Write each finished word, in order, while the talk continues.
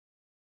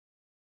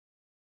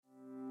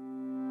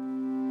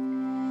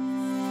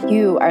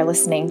You are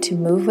listening to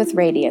Move with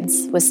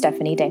Radiance with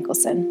Stephanie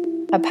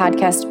Dankelson, a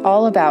podcast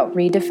all about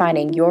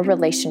redefining your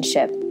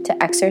relationship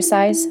to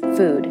exercise,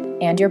 food,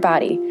 and your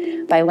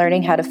body by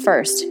learning how to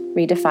first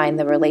redefine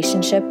the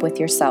relationship with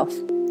yourself.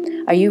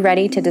 Are you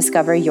ready to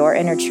discover your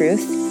inner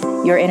truth,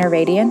 your inner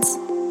radiance?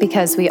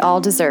 Because we all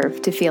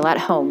deserve to feel at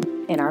home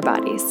in our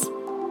bodies.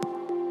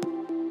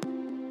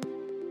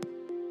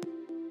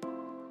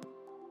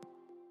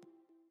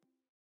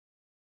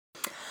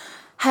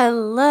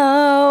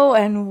 Hello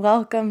and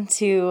welcome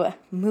to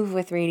Move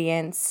with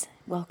Radiance.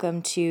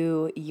 Welcome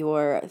to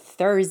your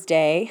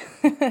Thursday.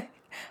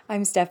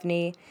 I'm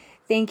Stephanie.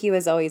 Thank you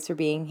as always for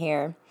being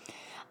here.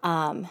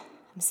 I'm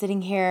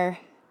sitting here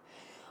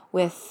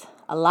with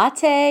a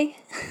latte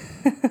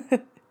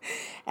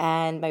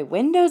and my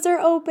windows are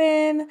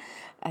open.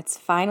 It's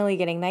finally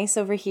getting nice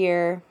over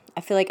here.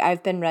 I feel like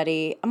I've been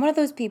ready. I'm one of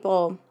those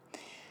people,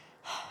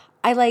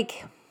 I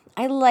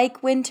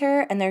like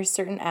winter, and there's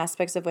certain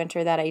aspects of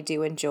winter that I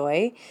do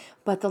enjoy,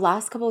 but the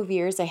last couple of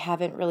years I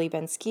haven't really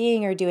been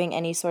skiing or doing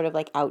any sort of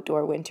like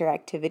outdoor winter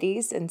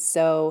activities, and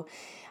so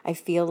I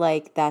feel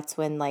like that's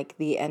when like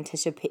the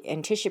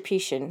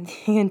anticipation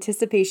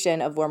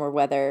of warmer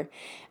weather,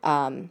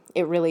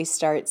 it really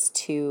starts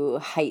to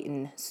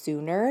heighten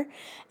sooner,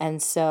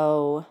 and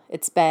so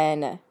it's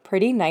been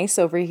pretty nice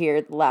over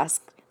here the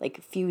last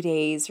like few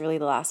days, really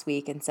the last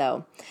week, and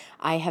so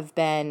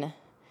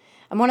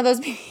I'm one of those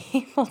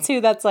people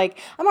too that's like,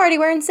 I'm already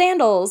wearing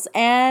sandals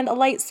and a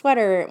light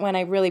sweater when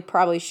I really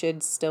probably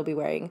should still be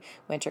wearing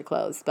winter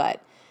clothes,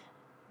 but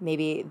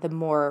maybe the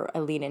more I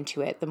lean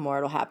into it, the more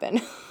it'll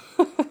happen.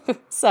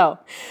 So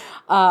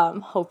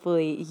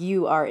hopefully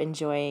you are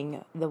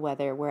enjoying the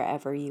weather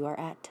wherever you are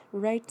at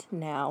right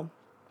now.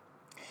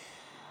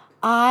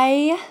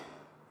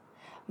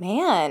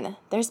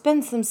 There's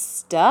been some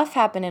stuff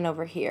happening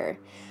over here.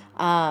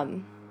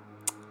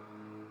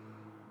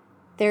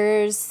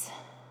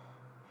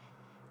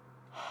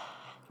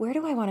 Where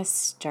do I want to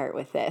start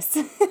with this?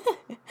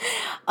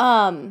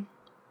 I've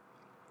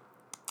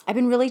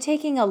been really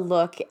taking a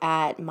look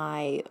at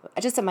my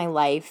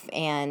life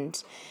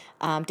and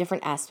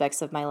different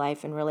aspects of my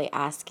life and really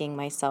asking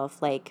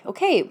myself like,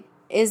 okay,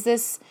 is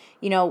this,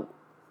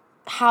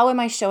 how am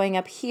I showing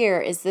up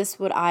here? Is this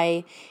what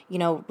I,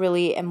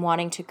 really am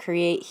wanting to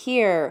create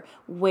here?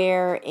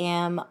 Where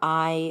am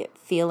I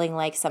feeling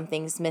like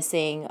something's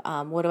missing?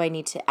 What do I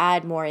need to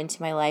add more into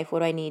my life? What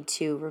do I need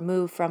to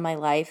remove from my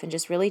life? And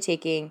just really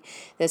taking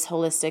this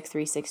holistic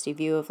 360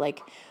 view of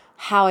like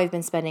how I've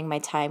been spending my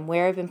time,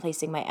 where I've been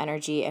placing my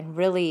energy, and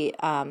really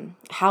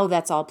how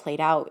that's all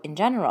played out in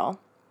general.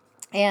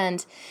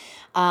 And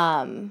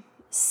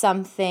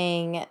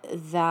something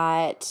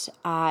that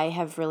I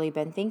have really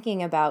been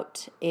thinking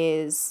about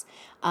is,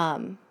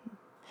 I'm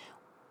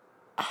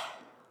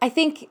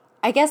like,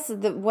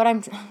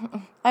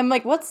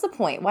 what's the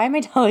point? Why am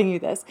I telling you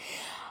this?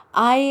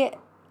 I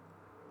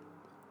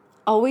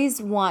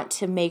always want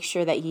to make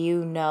sure that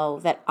you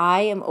know that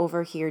I am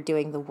over here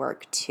doing the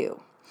work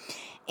too.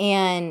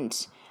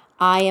 And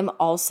I am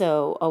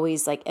also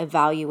always like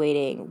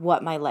evaluating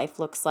what my life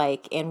looks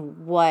like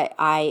and what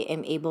I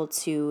am able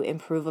to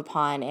improve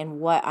upon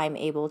and what I'm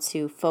able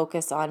to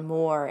focus on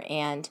more,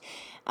 and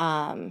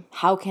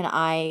how can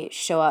I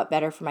show up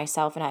better for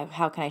myself, and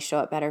how can I show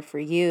up better for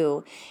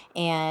you.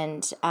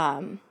 And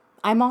I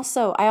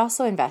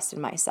also invest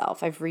in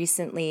myself. I've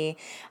recently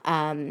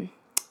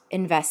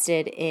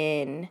invested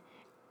in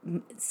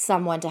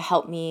someone to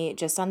help me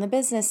just on the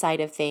business side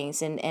of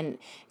things, and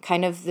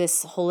kind of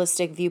this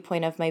holistic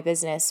viewpoint of my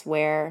business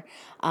where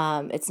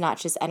it's not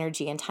just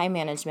energy and time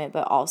management,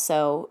 but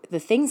also the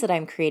things that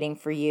I'm creating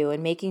for you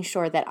and making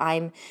sure that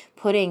I'm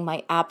putting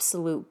my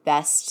absolute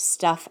best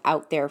stuff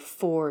out there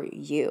for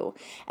you.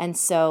 And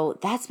so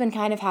that's been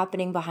kind of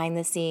happening behind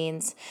the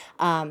scenes.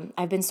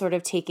 I've been sort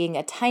of taking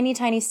a tiny,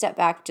 tiny step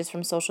back just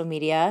from social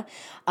media,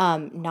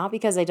 not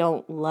because I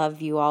don't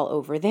love you all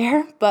over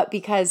there, but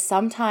because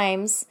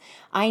sometimes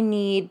I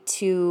need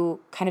to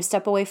kind of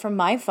step away from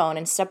my phone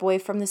and step away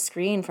from the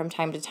screen from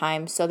time to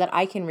time so that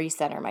I can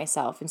recenter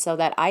myself and so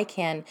that I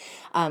can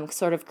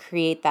sort of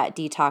create that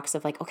detox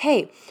of like,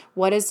 okay,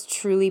 what does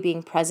truly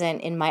being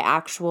present in my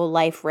actual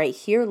life right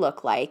here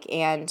look like?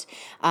 And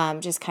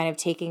just kind of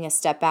taking a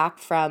step back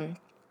from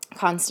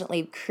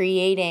constantly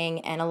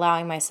creating and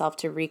allowing myself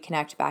to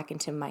reconnect back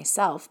into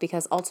myself,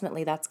 because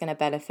ultimately that's going to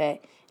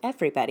benefit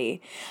everybody.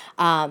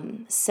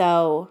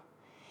 So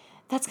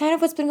that's kind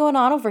of what's been going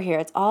on over here.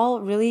 It's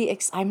all really,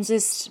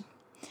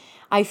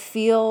 I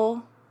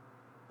feel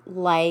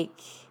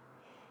like,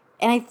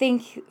 and I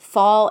think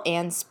fall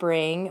and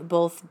spring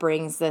both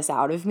brings this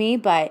out of me,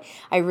 but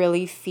I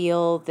really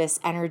feel this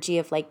energy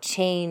of like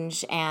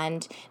change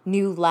and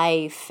new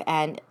life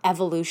and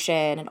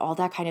evolution and all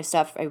that kind of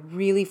stuff. I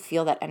really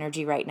feel that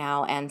energy right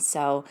now. And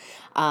so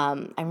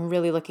I'm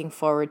really looking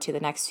forward to the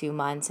next few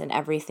months and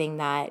everything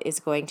that is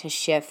going to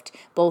shift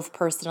both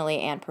personally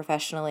and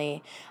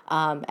professionally,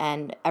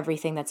 and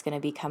everything that's going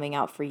to be coming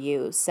out for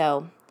you.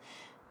 So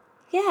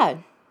yeah,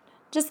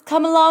 just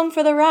come along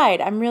for the ride.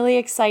 I'm really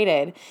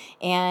excited.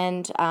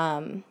 And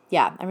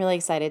yeah, I'm really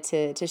excited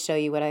to show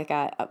you what I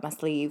got up my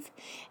sleeve,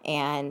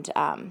 and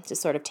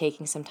just sort of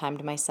taking some time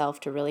to myself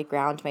to really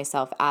ground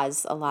myself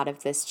as a lot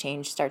of this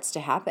change starts to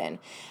happen.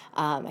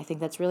 I think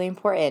that's really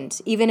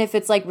important. Even if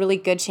it's like really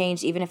good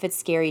change, even if it's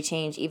scary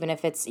change, even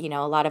if it's, a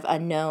lot of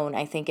unknown,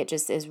 I think it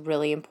just is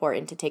really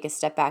important to take a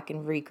step back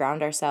and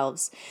reground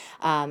ourselves,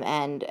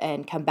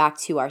 and come back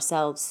to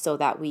ourselves so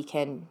that we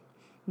can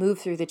move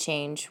through the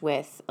change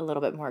with a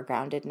little bit more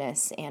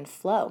groundedness and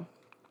flow.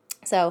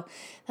 So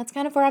that's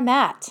kind of where I'm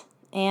at.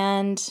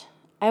 And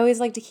I always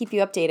like to keep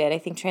you updated. I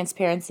think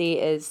transparency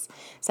is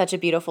such a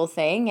beautiful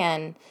thing.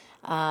 And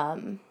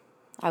I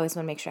always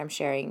want to make sure I'm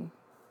sharing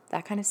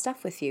that kind of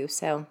stuff with you.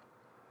 So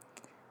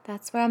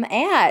that's where I'm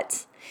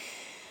at.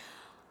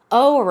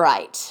 All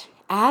right.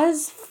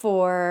 As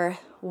for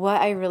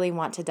what I really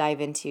want to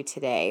dive into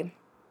today,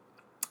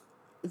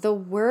 the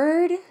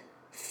word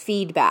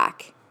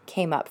feedback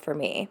came up for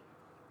me.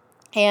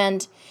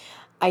 And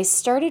I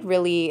started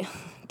really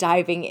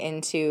diving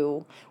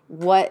into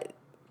what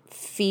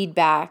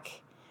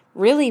feedback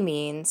really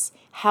means,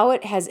 how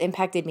it has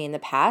impacted me in the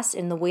past,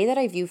 and the way that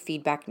I view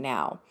feedback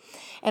now.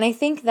 And I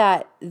think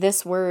that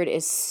this word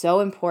is so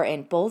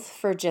important, both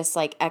for just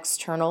like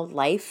external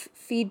life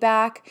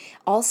feedback,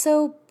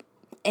 also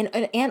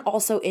and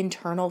also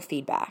internal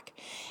feedback.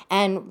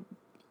 And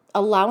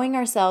allowing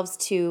ourselves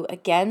to,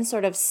 again,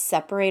 sort of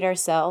separate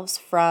ourselves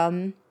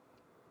from,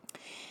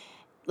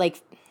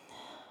 like,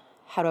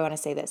 how do I want to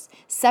say this?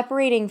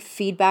 Separating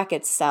feedback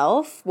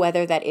itself,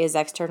 whether that is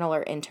external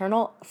or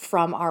internal,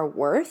 from our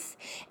worth,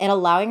 and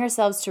allowing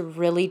ourselves to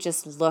really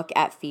just look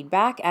at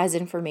feedback as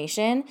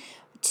information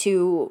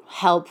to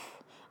help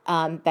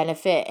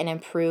benefit and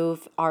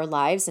improve our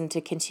lives and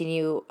to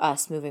continue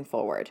us moving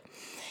forward.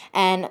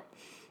 And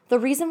the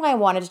reason why I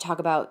wanted to talk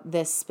about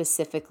this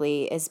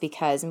specifically is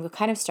because, and we'll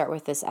kind of start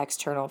with this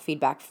external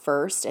feedback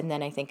first, and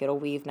then I think it'll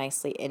weave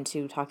nicely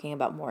into talking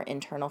about more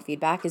internal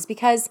feedback, is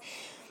because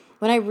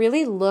when I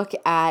really look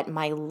at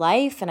my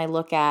life and I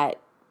look at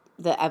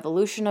the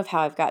evolution of how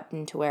I've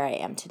gotten to where I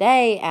am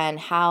today, and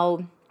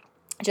how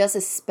just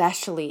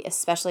especially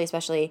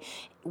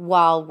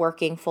while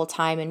working full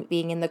time and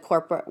being in the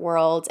corporate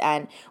world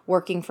and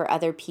working for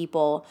other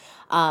people,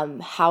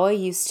 how I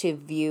used to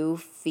view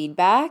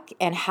feedback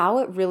and how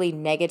it really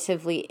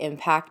negatively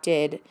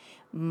impacted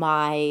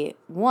the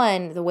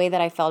way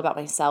that I felt about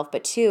myself,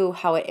 but two,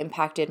 how it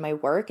impacted my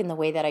work and the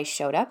way that I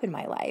showed up in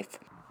my life.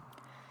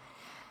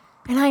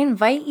 And I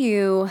invite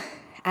you,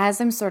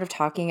 as I'm sort of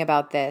talking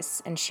about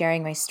this and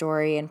sharing my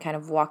story and kind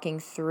of walking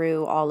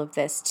through all of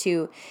this,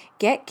 to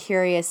get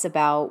curious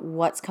about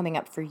what's coming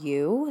up for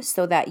you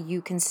so that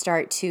you can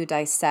start to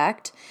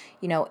dissect,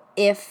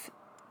 if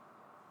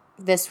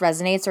this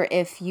resonates, or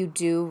if you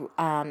do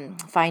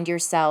find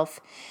yourself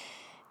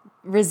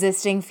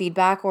resisting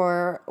feedback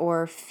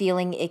or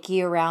feeling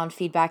icky around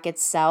feedback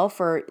itself,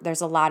 or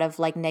there's a lot of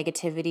like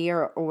negativity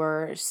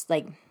or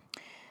like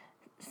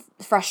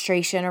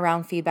frustration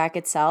around feedback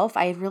itself.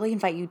 I really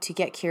invite you to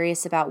get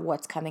curious about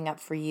what's coming up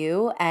for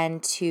you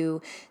and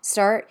to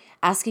start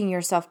asking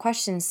yourself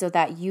questions so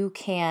that you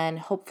can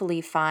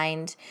hopefully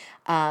find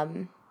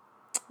some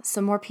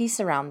more peace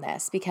around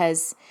this.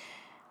 Because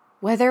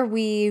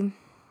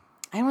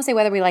I don't want to say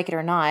whether we like it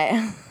or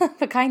not,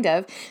 but kind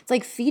of. It's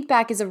like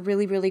feedback is a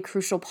really, really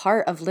crucial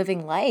part of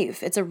living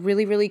life. It's a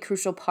really, really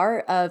crucial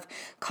part of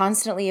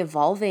constantly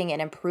evolving and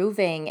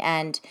improving.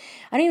 And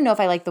I don't even know if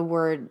I like the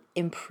word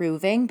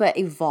improving, but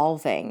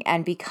evolving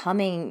and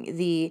becoming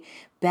the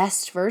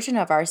best version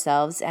of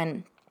ourselves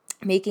and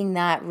making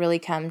that really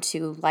come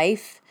to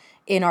life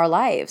in our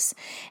lives.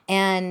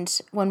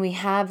 And when we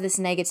have this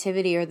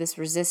negativity or this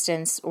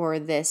resistance or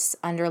this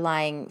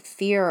underlying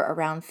fear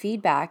around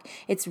feedback,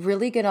 it's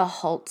really going to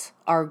halt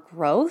our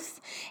growth,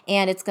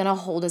 and it's going to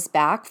hold us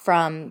back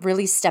from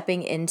really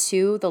stepping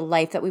into the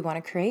life that we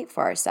want to create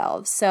for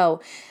ourselves.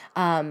 So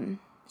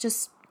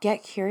just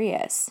get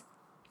curious.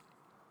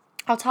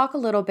 I'll talk a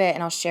little bit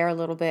and I'll share a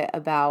little bit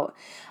about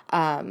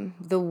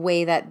the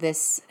way that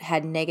this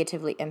had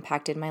negatively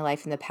impacted my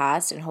life in the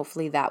past, and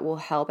hopefully that will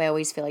help. I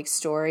always feel like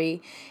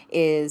story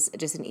is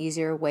just an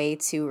easier way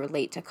to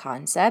relate to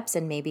concepts,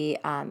 and maybe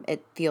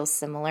it feels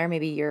similar.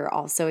 Maybe you're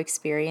also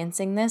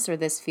experiencing this, or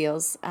this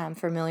feels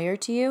familiar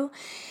to you.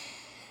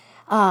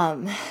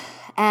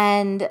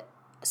 And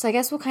so I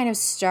guess we'll kind of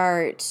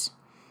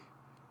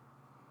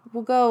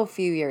we'll go a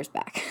few years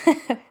back.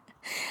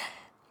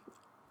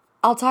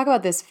 I'll talk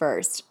about this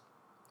first.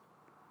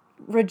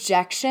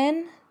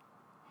 Rejection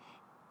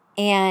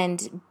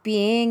and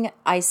being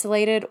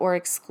isolated or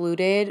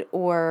excluded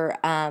or,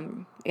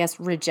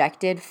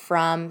 rejected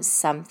from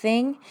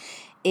something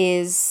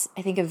is,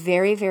 I think, a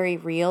very, very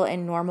real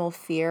and normal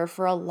fear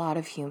for a lot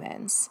of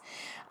humans.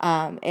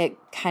 It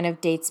kind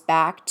of dates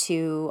back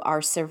to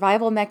our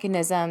survival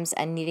mechanisms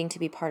and needing to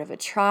be part of a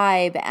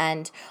tribe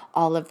and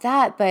all of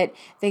that. But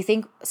they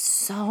think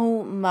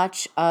so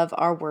much of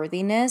our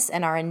worthiness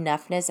and our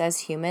enoughness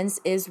as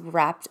humans is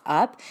wrapped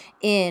up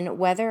in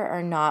whether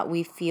or not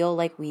we feel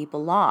like we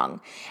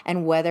belong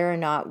and whether or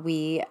not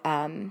we,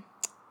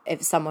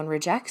 if someone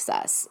rejects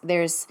us.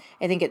 I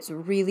think it's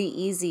really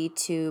easy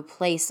to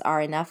place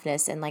our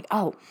enoughness in like,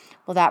 oh,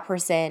 well, that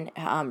person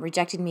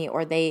rejected me,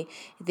 or they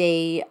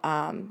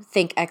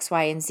think X,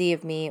 Y, and Z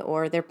of me,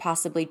 or they're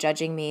possibly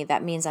judging me.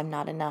 That means I'm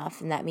not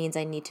enough, and that means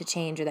I need to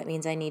change, or that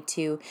means I need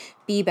to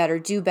be better,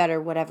 do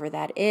better, whatever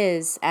that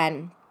is.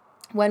 And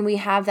when we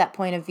have that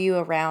point of view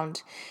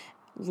around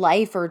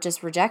life or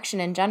just rejection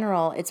in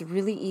general, it's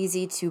really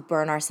easy to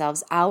burn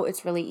ourselves out.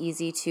 It's really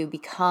easy to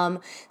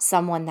become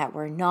someone that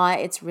we're not.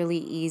 It's really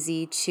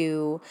easy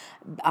to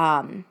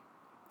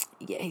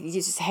you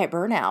just hit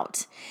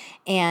burnout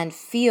and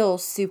feel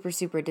super,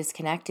 super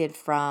disconnected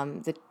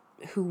from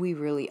who we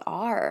really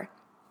are.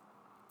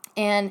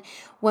 And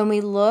when we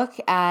look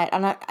at,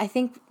 and I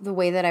think the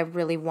way that I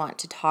really want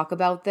to talk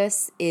about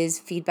this is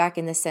feedback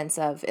in the sense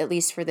of, at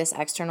least for this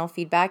external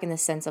feedback, in the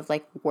sense of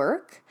like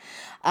work,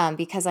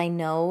 because I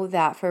know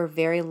that for a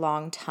very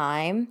long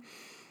time,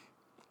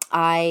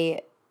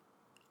 I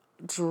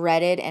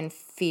dreaded and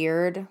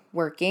feared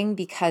working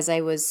because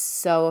I was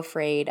so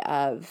afraid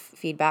of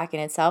feedback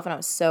in itself, and I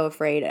was so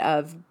afraid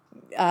of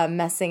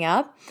messing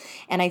up.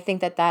 And I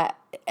think that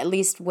at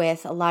least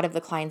with a lot of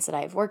the clients that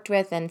I've worked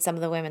with and some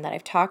of the women that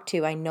I've talked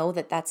to, I know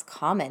that that's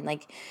common.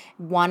 Like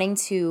wanting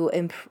to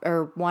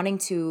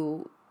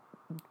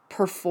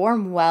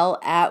perform well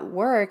at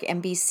work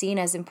and be seen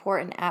as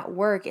important at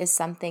work is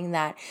something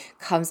that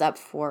comes up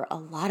for a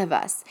lot of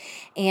us.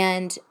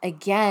 And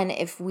again,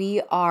 if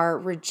we are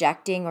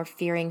rejecting or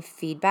fearing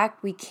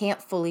feedback, we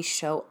can't fully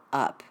show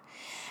up.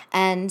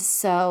 And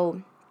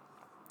so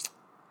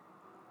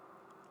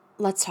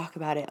let's talk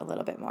about it a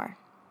little bit more.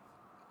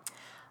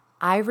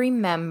 I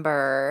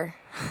remember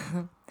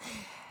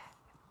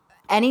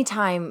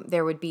anytime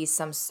there would be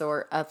some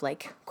sort of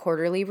like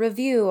quarterly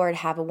review, or to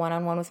have a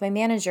one-on-one with my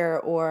manager,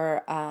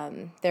 or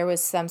there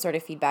was some sort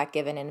of feedback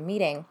given in a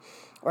meeting,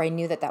 or I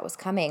knew that was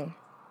coming,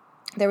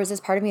 there was this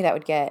part of me that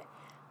would get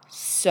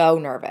so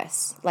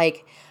nervous.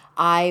 Like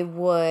I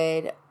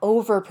would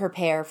over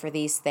prepare for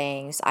these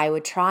things. I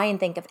would try and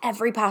think of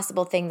every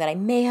possible thing that I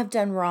may have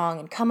done wrong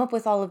and come up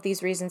with all of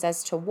these reasons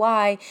as to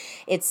why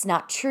it's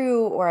not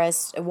true, or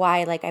as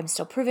why like I'm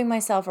still proving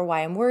myself, or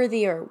why I'm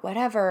worthy, or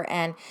whatever.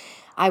 And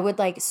I would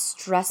like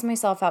stress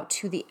myself out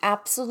to the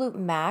absolute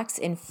max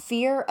in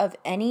fear of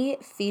any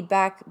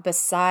feedback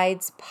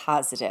besides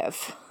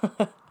positive.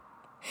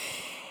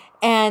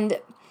 And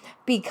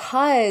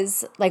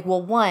because like,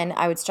 well, one,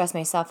 I would stress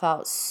myself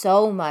out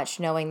so much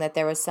knowing that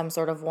there was some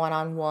sort of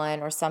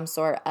one-on-one or some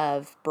sort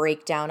of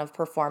breakdown of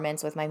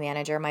performance with my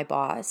manager, my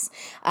boss.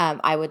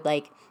 I would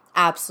like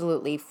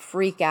absolutely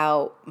freak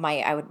out.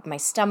 My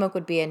stomach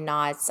would be in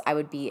knots. I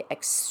would be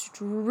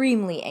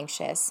extremely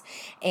anxious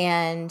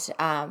and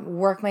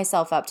work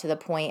myself up to the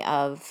point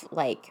of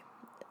like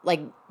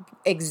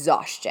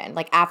exhaustion.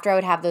 Like after I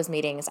would have those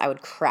meetings, I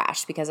would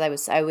crash because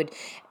I would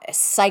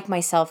psych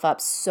myself up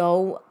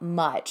so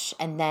much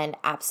and then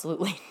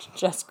absolutely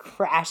just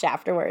crash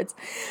afterwards.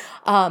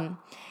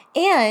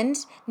 And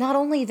not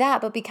only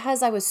that, but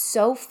because I was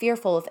so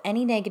fearful of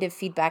any negative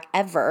feedback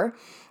ever,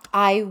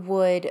 I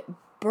would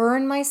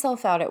burn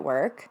myself out at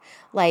work,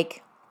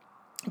 like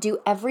do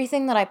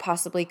everything that I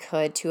possibly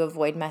could to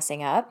avoid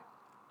messing up.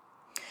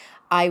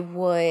 I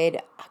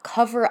would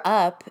cover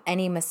up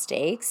any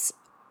mistakes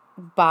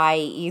by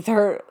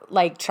either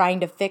like trying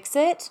to fix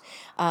it,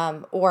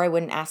 or I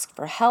wouldn't ask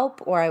for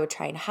help, or I would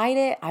try and hide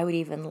it. I would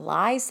even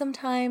lie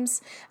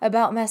sometimes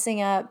about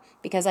messing up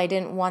because I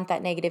didn't want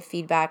that negative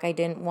feedback. I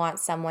didn't want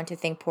someone to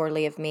think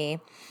poorly of me,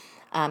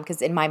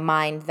 because in my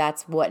mind,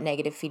 that's what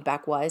negative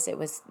feedback was. It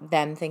was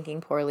them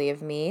thinking poorly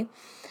of me.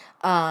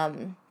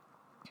 And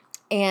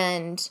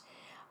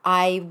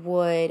I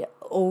would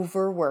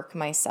overwork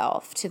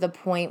myself to the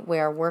point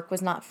where work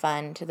was not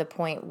fun, to the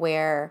point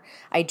where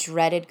I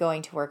dreaded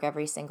going to work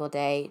every single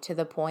day, to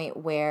the point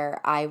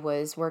where I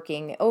was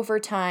working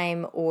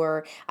overtime,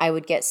 or I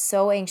would get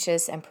so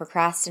anxious and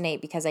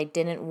procrastinate because I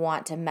didn't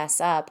want to mess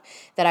up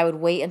that I would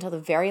wait until the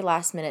very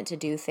last minute to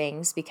do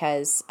things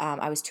because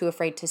I was too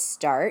afraid to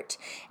start.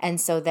 And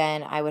so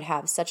then I would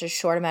have such a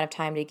short amount of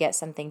time to get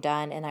something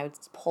done, and I would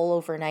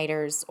pull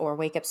overnighters or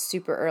wake up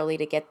super early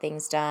to get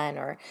things done,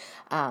 or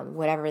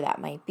whatever that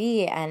might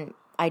be. And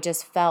I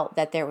just felt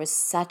that there was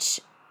such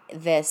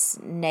this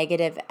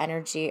negative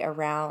energy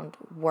around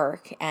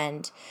work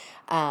and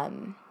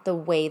the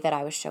way that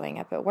I was showing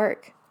up at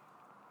work,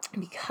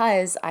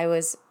 because I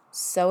was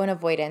so in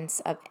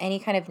avoidance of any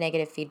kind of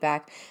negative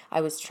feedback.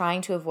 I was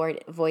trying to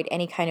avoid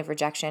any kind of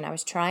rejection. I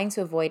was trying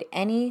to avoid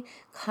any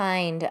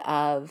kind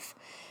of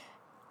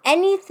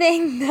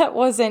anything that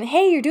wasn't,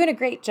 hey, you're doing a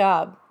great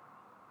job.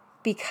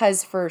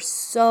 Because for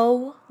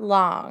so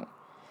long,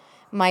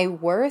 my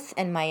worth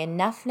and my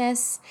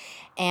enoughness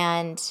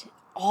and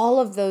all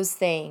of those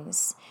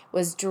things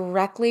was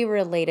directly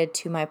related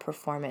to my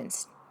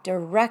performance,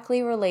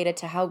 directly related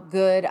to how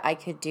good I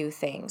could do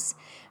things,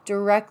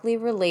 directly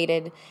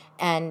related,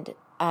 and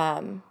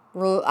I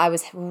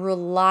was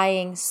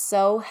relying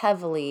so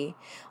heavily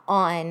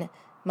on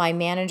my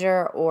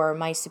manager or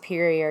my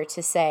superior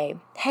to say,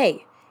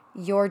 hey,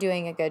 you're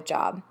doing a good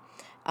job.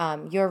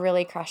 You're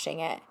really crushing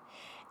it.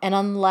 And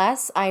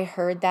unless I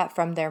heard that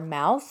from their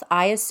mouth,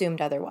 I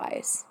assumed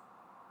otherwise.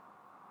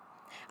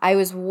 I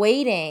was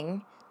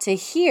waiting to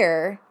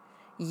hear,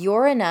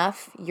 you're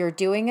enough, you're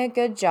doing a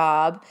good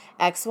job,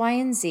 X, Y,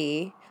 and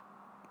Z,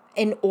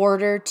 in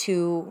order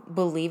to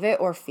believe it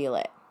or feel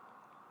it.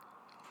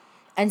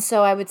 And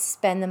so I would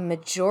spend the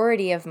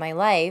majority of my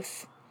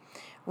life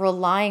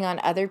relying on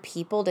other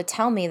people to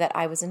tell me that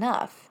I was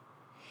enough.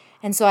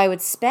 And so I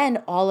would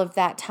spend all of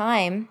that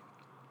time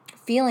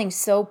feeling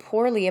so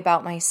poorly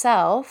about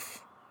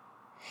myself.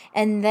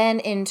 And then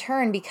in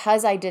turn,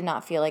 because I did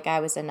not feel like I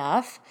was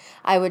enough,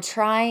 I would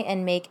try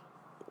and make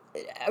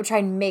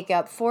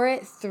up for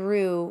it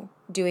through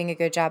doing a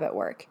good job at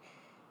work.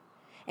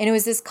 And it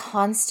was this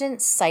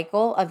constant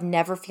cycle of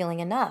never feeling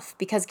enough.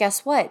 Because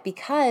guess what?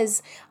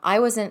 Because I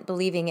wasn't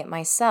believing it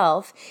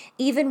myself,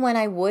 even when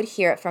I would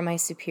hear it from my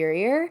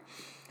superior,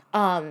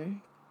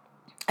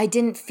 I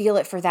didn't feel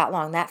it for that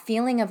long. That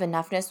feeling of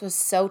enoughness was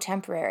so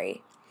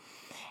temporary.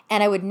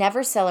 And I would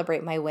never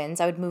celebrate my wins.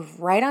 I would move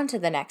right on to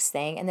the next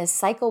thing. And this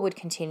cycle would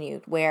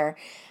continue where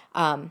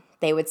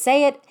they would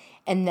say it,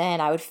 and then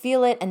I would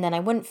feel it, and then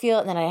I wouldn't feel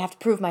it, and then I'd have to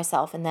prove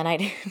myself, and then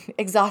I'd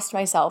exhaust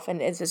myself. And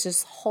it's just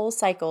this whole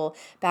cycle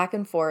back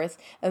and forth,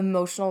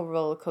 emotional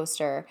roller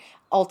coaster,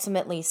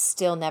 ultimately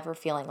still never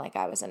feeling like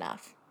I was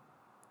enough.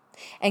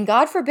 And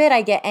God forbid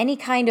I get any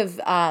kind of,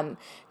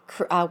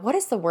 what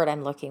is the word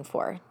I'm looking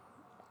for?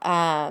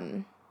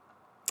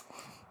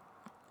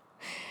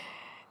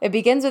 It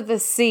begins with the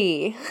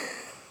C.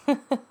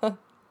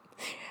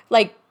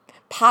 Like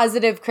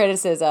positive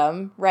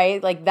criticism,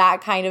 right? Like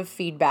that kind of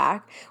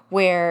feedback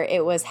where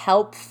it was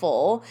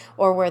helpful,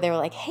 or where they were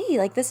like, hey,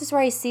 like this is where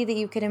I see that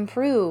you could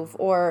improve,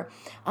 or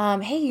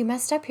hey, you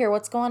messed up here.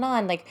 What's going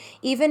on? Like,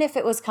 even if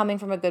it was coming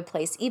from a good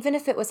place, even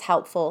if it was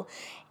helpful,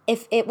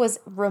 if it was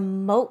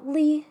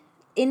remotely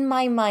in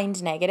my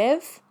mind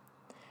negative,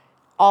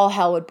 all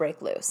hell would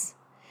break loose.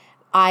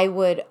 I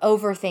would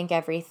overthink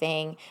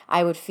everything.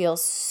 I would feel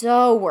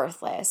so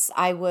worthless.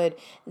 I would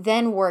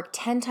then work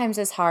 10 times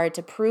as hard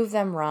to prove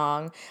them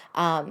wrong.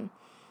 And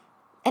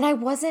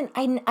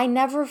I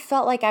never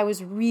felt like I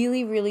was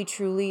really, really,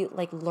 truly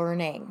like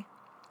learning.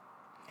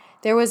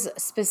 There was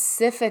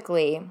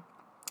specifically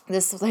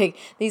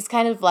these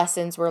kind of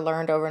lessons were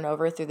learned over and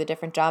over through the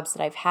different jobs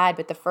that I've had.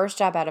 But the first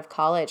job out of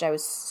college, I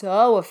was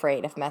so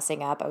afraid of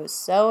messing up. I was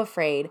so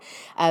afraid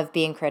of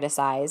being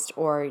criticized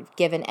or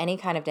given any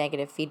kind of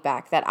negative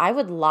feedback that I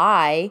would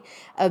lie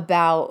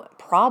about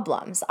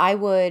problems. I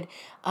would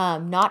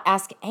not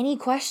ask any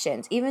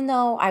questions, even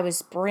though I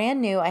was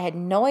brand new. I had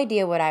no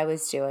idea what I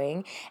was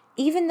doing.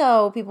 Even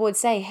though people would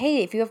say,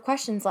 hey, if you have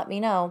questions, let me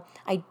know.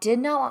 I did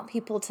not want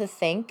people to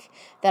think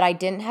that I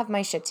didn't have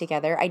my shit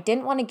together. I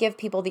didn't want to give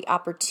people the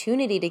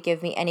opportunity to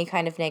give me any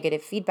kind of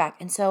negative feedback.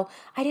 And so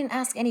I didn't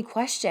ask any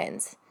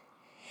questions.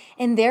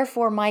 And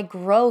therefore, my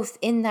growth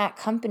in that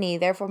company,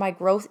 therefore my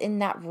growth in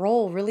that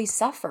role really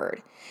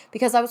suffered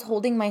because I was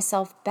holding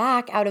myself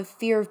back out of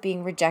fear of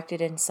being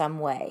rejected in some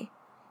way.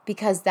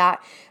 Because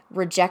that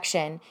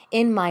rejection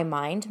in my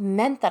mind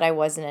meant that I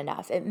wasn't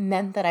enough. It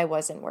meant that I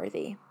wasn't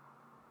worthy.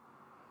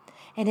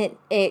 And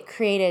it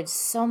created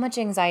so much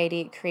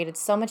anxiety, it created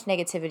so much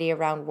negativity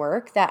around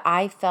work that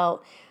I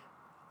felt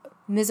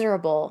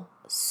miserable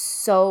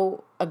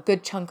a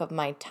good chunk of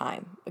my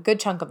time, a good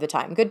chunk of the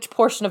time, a good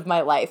portion of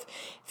my life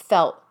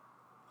felt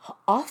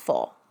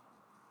awful.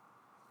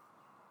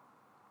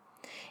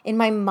 In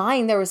my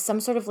mind, there was some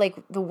sort of like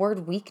the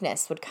word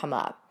weakness would come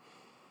up.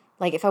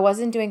 Like if I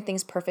wasn't doing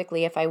things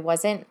perfectly, if I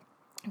wasn't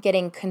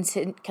getting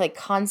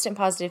constant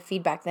positive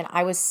feedback, then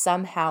I was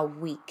somehow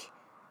weak.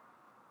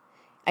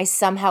 I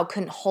somehow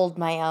couldn't hold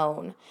my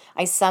own.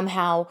 I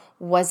somehow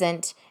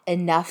wasn't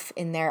enough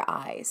in their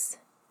eyes.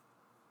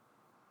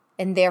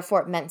 And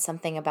therefore it meant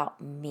something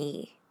about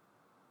me.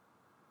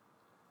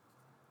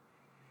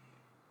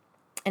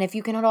 And if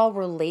you can at all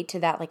relate to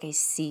that, like I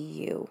see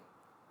you,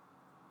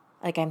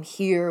 like I'm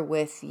here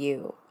with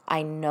you,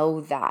 I know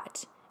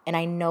that. And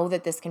I know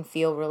that this can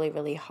feel really,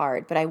 really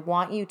hard, but I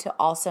want you to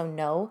also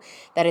know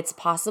that it's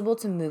possible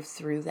to move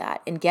through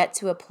that and get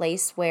to a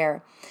place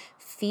where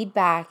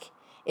feedback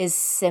is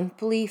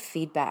simply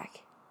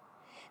feedback.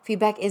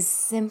 Feedback is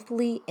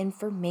simply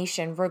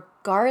information,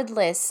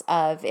 regardless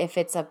of if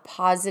it's a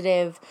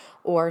positive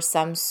or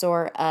some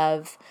sort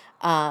of,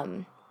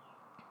 I'm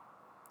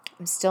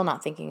still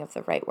not thinking of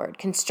the right word,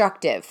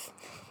 constructive.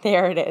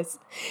 There it is.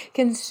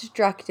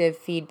 Constructive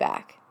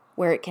feedback,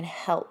 where it can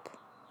help.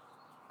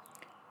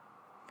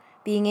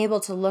 Being able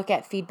to look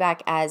at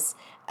feedback as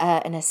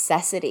a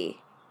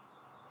necessity,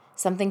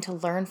 something to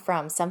learn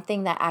from,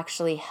 something that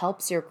actually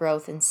helps your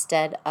growth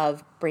instead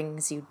of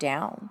brings you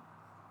down.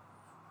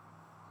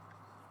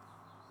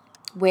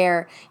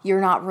 where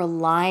you're not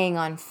relying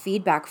on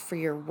feedback for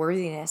your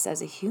worthiness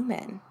as a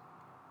human.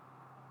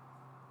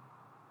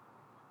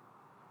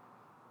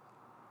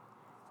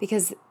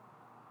 Because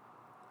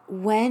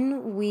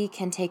when we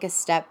can take a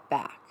step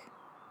back,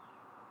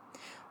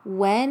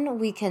 when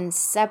we can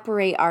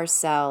separate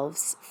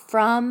ourselves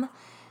from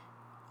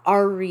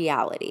our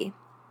reality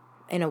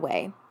in a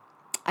way,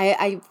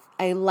 I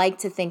like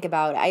to think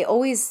about, I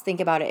always think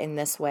about it in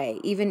this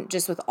way, even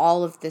just with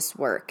all of this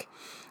work,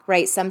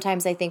 right?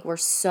 Sometimes I think we're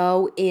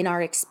so in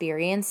our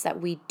experience that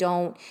we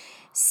don't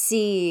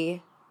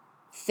see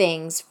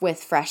things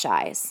with fresh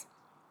eyes.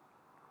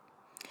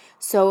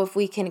 So if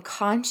we can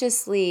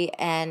consciously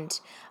and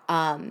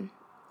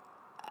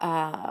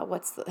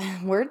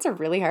words are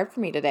really hard for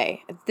me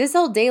today. This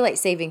whole daylight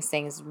savings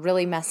thing is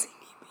really messing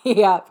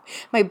me up.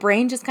 My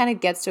brain just kind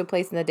of gets to a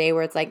place in the day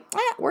where it's like,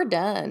 we're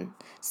done.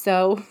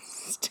 So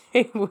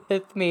stay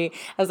with me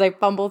as I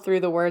fumble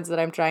through the words that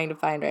I'm trying to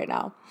find right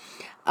now.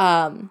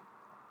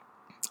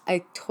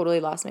 I totally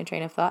lost my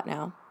train of thought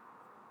now.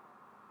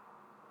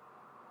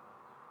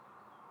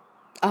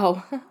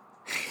 Oh,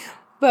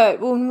 but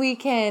when we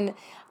can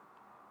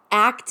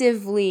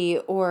actively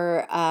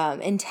or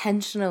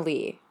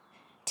intentionally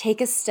take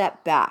a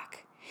step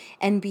back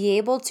and be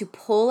able to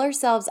pull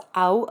ourselves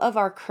out of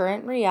our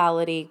current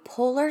reality,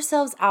 pull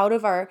ourselves out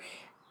of our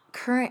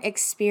current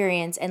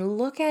experience and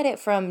look at it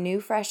from new,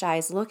 fresh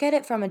eyes, look at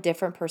it from a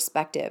different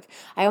perspective.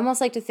 I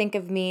almost like to think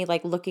of me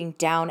like looking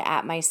down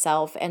at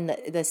myself and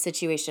the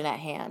situation at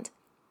hand.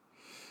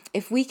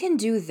 If we can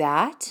do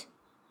that,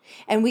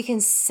 and we can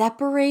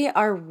separate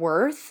our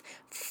worth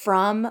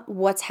from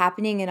what's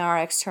happening in our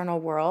external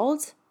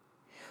world,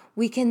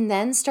 we can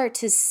then start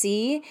to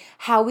see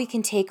how we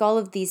can take all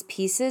of these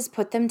pieces,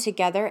 put them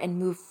together, and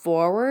move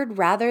forward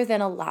rather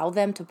than allow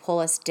them to pull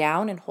us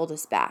down and hold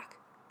us back.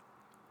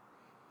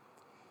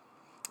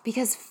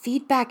 Because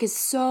feedback is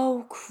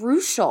so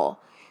crucial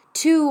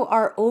to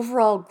our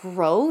overall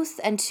growth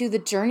and to the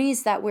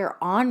journeys that we're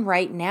on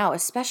right now,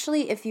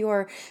 especially if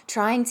you're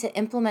trying to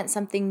implement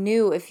something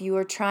new, if you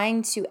are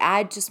trying to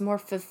add just more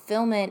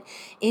fulfillment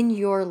in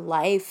your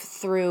life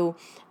through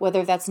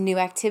whether that's new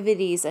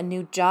activities, a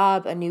new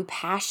job, a new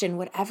passion,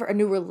 whatever, a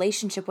new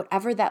relationship,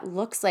 whatever that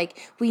looks like.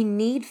 We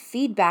need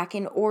feedback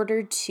in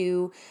order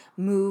to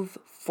move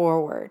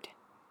forward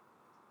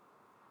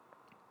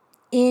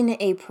in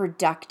a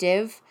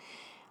productive,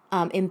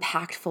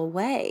 impactful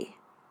way.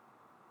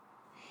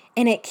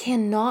 And it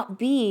cannot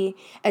be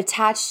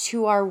attached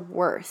to our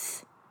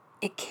worth.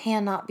 It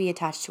cannot be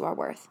attached to our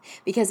worth.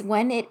 Because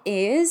when it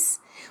is,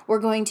 we're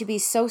going to be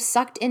so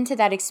sucked into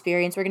that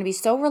experience. We're going to be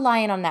so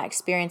reliant on that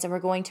experience, and we're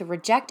going to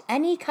reject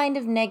any kind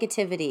of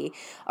negativity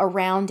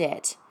around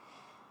it.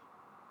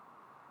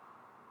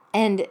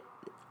 And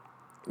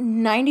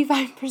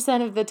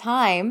 95% of the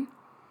time,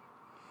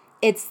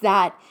 it's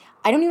that,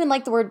 I don't even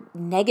like the word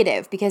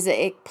negative because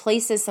it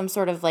places some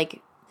sort of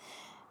like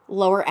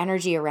lower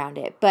energy around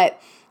it.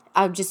 But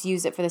I'll just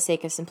use it for the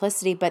sake of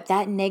simplicity. But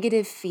that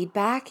negative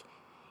feedback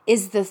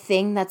is the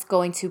thing that's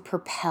going to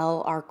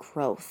propel our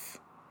growth.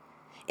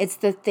 It's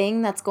the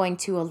thing that's going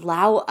to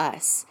allow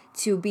us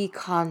to be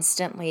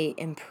constantly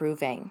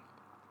improving,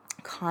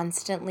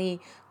 constantly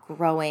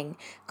growing,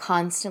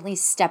 constantly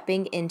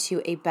stepping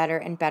into a better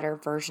and better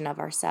version of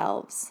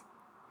ourselves.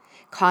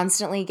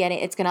 Constantly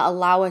it's going to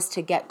allow us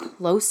to get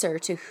closer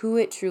to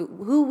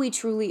who we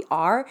truly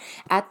are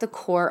at the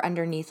core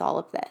underneath all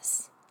of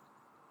this.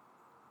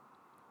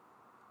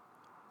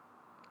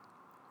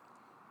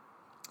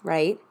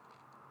 Right?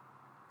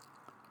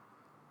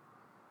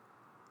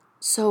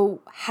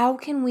 So how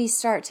can we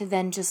start to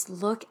then just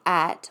look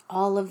at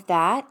all of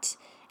that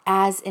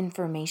as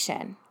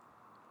information?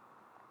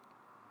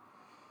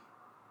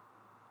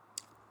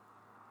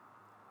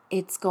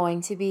 It's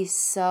going to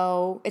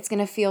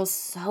feel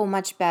so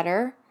much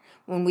better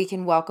when we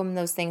can welcome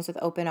those things with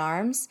open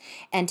arms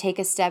and take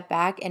a step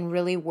back and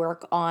really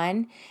work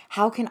on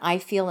how can I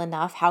feel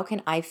enough? How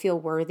can I feel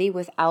worthy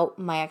without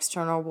my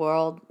external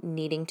world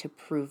needing to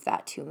prove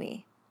that to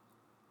me?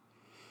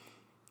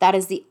 That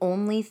is the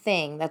only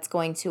thing that's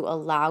going to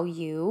allow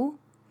you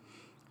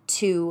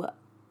to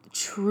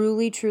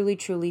truly, truly,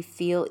 truly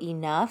feel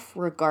enough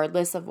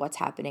regardless of what's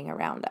happening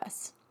around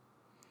us.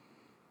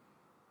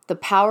 The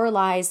power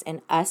lies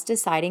in us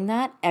deciding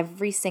that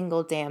every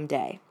single damn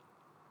day.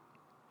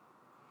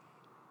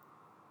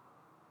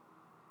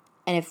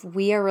 And if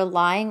we are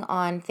relying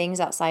on things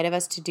outside of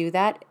us to do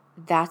that,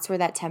 that's where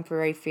that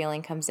temporary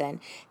feeling comes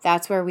in.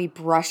 That's where we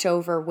brush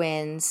over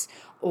wins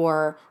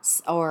or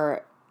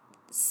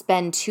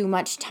spend too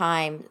much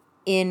time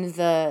in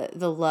the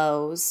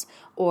lows,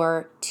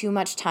 or too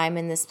much time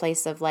in this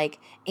place of like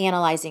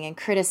analyzing and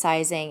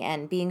criticizing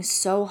and being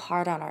so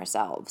hard on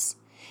ourselves.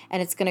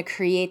 And it's going to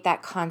create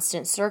that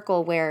constant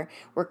circle where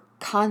we're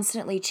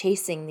constantly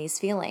chasing these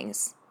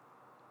feelings.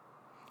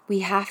 We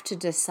have to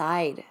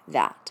decide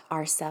that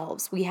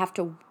ourselves. We have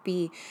to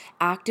be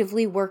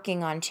actively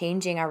working on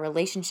changing our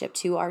relationship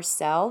to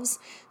ourselves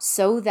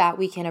so that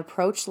we can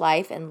approach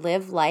life and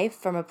live life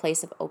from a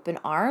place of open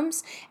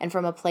arms and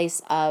from a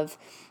place of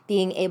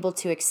being able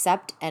to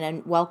accept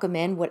and welcome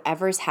in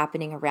whatever is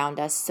happening around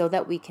us so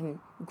that we can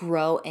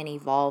grow and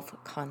evolve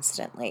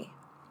constantly.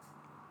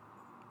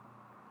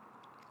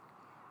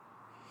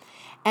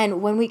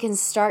 And when we can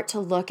start to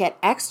look at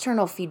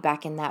external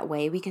feedback in that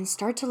way, we can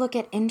start to look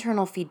at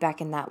internal feedback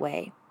in that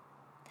way.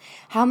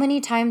 How many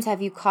times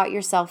have you caught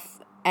yourself,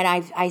 and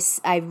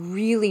I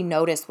really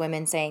notice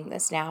women saying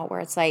this now,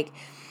 where it's like,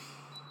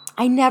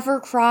 I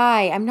never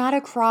cry. I'm not a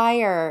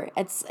crier.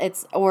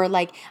 Or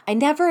like, I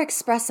never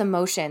express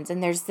emotions.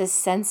 And there's this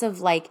sense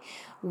of like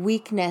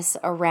weakness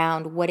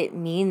around what it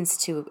means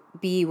to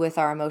be with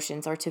our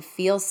emotions or to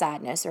feel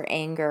sadness or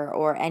anger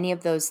or any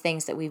of those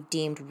things that we've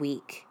deemed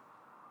weak.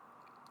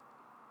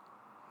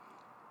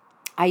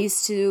 I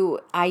used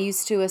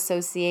to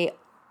associate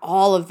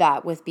all of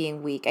that with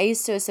being weak. I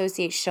used to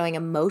associate showing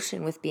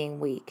emotion with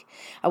being weak.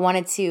 I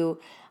wanted to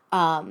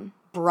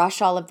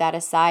brush all of that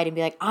aside and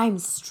be like, I'm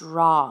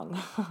strong.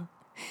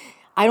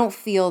 I don't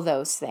feel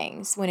those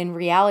things. When in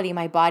reality,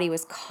 my body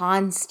was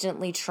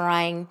constantly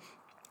trying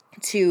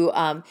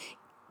to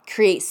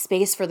create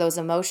space for those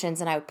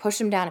emotions, and I would push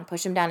them down and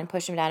push them down and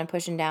push them down and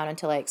push them down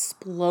until I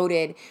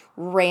exploded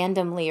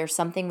randomly, or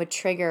something would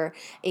trigger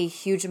a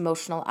huge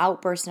emotional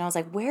outburst, and I was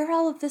like, where did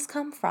all of this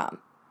come from?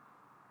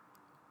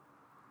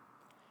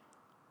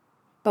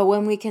 But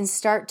when we can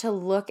start to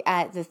look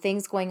at the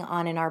things going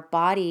on in our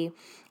body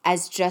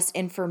as just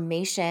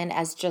information,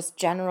 as just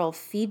general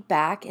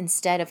feedback,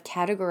 instead of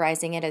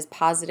categorizing it as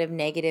positive,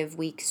 negative,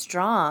 weak,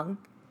 strong,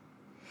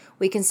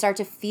 we can start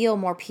to feel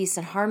more peace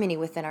and harmony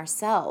within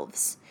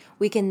ourselves.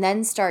 We can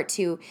then start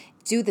to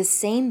do the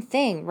same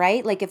thing,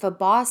 right? Like if a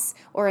boss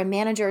or a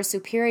manager or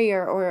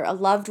superior or a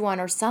loved one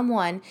or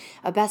someone,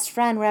 a best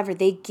friend, whatever,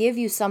 they give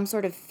you some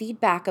sort of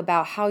feedback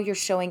about how you're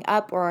showing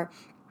up or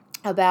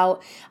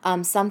about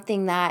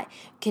something that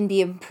can be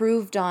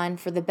improved on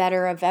for the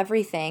better of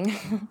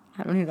everything.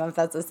 I don't even know if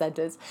that's a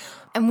sentence.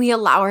 And we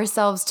allow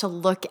ourselves to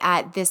look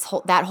at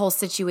that whole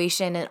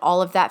situation and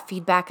all of that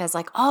feedback as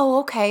like, oh,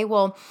 okay,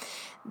 well,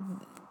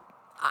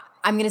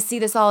 I'm going to see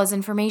this all as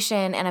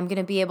information and I'm going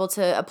to be able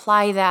to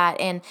apply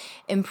that and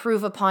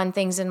improve upon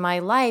things in my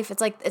life.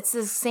 It's like, it's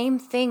the same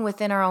thing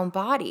within our own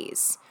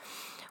bodies.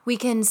 We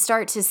can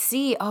start to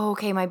see, oh,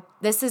 okay,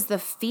 this is the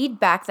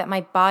feedback that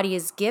my body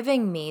is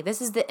giving me.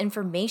 This is the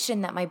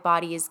information that my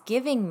body is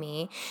giving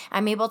me.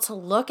 I'm able to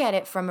look at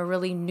it from a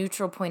really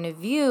neutral point of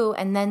view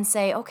and then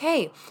say,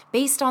 okay,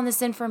 based on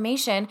this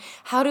information,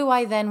 how do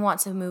I then want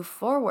to move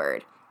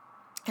forward?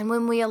 And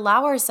when we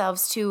allow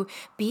ourselves to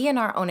be in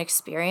our own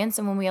experience,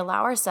 and when we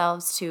allow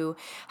ourselves to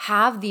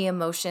have the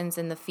emotions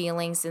and the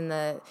feelings and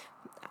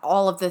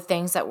all of the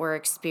things that we're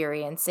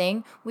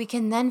experiencing, we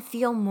can then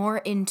feel more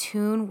in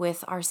tune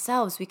with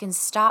ourselves. We can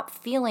stop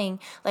feeling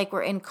like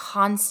we're in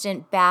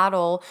constant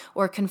battle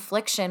or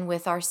confliction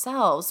with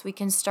ourselves. We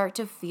can start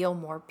to feel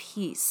more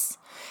peace.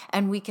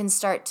 And we can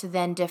start to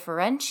then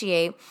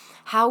differentiate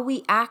how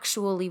we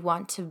actually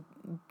want to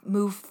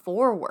move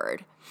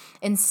forward,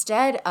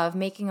 instead of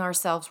making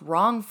ourselves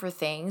wrong for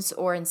things,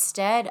 or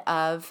instead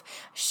of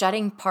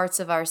shutting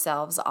parts of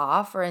ourselves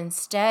off, or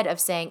instead of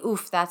saying,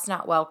 oof, that's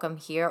not welcome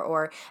here,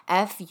 or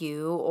F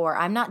you, or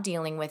I'm not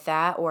dealing with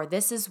that, or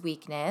this is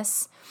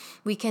weakness.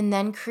 We can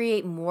then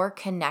create more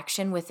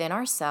connection within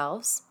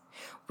ourselves.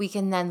 We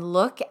can then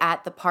look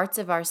at the parts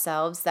of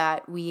ourselves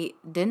that we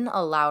didn't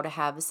allow to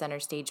have a center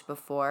stage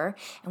before,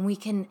 and we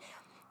can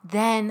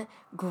then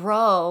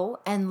grow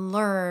and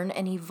learn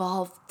and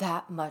evolve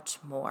that much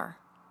more.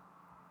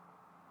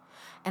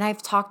 And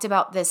I've talked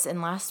about this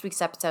in last week's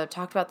episode,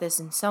 talked about this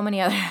in so many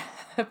other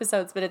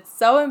episodes, but it's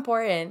so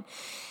important.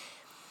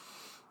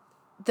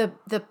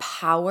 The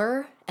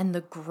power and the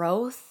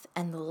growth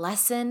and the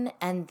lesson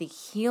and the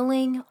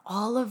healing,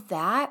 all of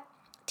that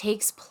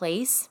takes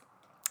place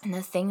in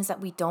the things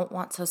that we don't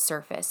want to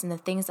surface, in the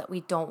things that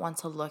we don't want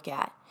to look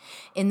at,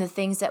 in the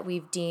things that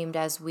we've deemed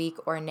as weak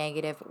or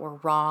negative or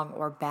wrong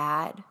or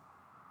bad.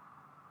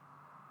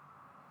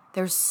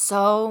 There's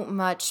so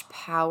much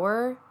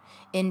power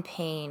in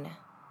pain.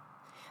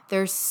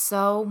 There's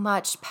so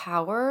much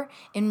power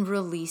in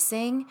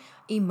releasing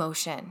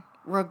emotion,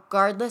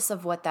 regardless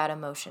of what that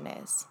emotion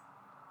is.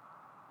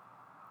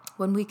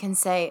 When we can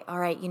say, all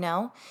right,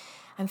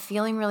 I'm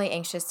feeling really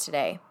anxious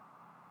today.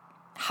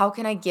 How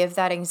can I give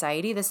that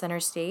anxiety the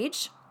center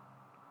stage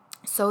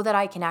so that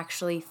I can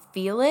actually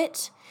feel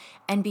it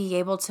and be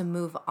able to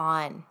move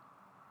on,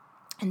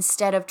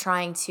 instead of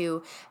trying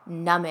to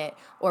numb it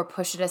or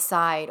push it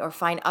aside or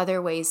find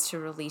other ways to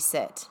release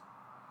it?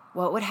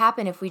 What would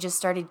happen if we just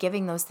started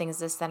giving those things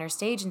the center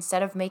stage,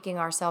 instead of making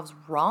ourselves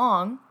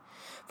wrong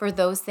for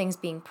those things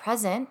being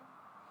present,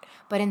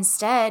 but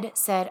instead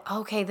said,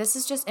 okay, this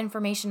is just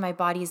information my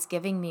body is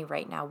giving me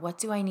right now. What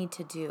do I need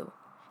to do?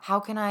 How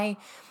can I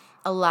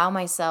allow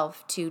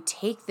myself to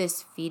take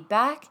this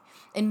feedback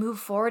and move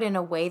forward in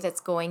a way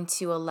that's going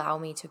to allow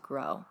me to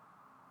grow?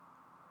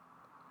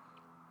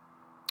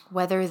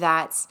 whether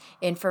that's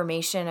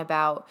information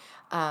about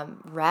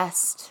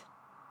rest,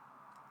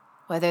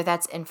 whether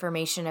that's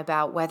information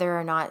about whether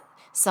or not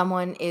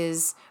someone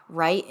is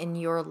right in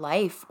your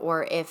life,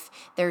 or if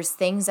there's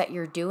things that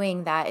you're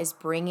doing that is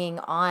bringing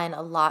on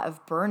a lot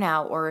of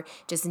burnout or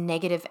just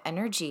negative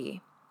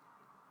energy.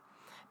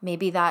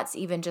 Maybe that's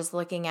even just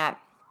looking at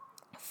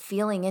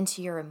feeling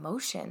into your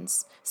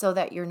emotions so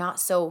that you're not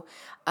so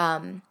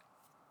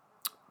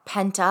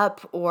pent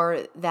up,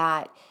 or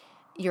that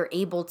you're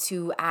able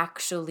to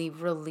actually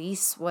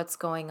release what's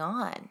going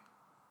on.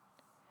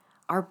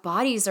 Our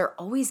bodies are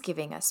always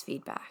giving us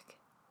feedback.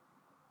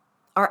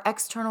 Our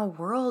external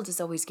world is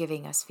always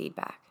giving us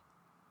feedback.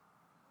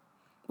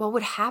 What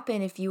would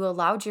happen if you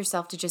allowed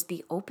yourself to just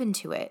be open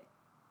to it,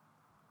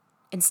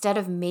 instead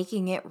of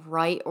making it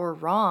right or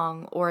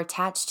wrong or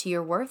attached to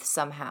your worth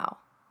somehow?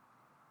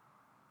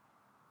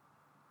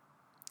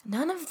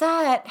 None of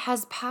that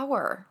has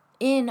power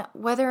in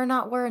whether or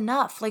not we're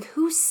enough. Like,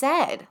 who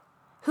said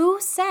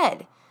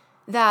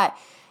that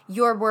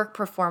your work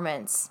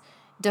performance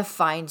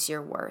defines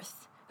your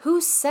worth? Who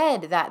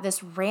said that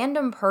this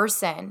random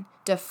person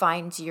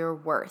defines your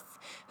worth?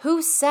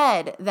 Who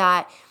said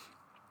that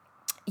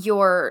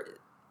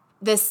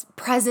this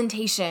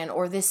presentation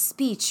or this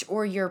speech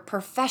or your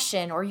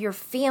profession or your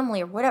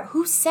family or whatever,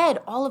 who said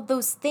all of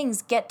those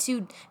things get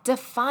to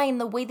define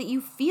the way that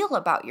you feel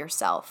about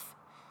yourself?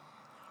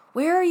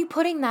 Where are you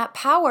putting that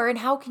power, and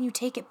how can you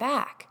take it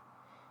back?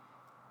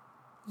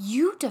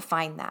 You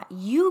define that.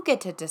 You get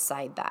to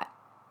decide that.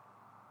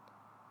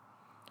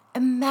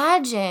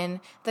 Imagine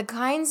the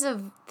kinds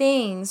of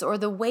things, or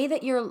the way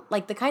that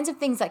the kinds of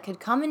things that could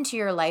come into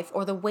your life,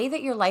 or the way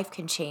that your life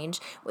can change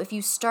if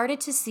you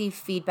started to see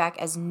feedback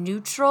as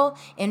neutral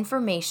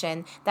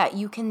information that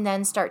you can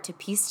then start to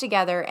piece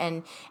together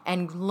and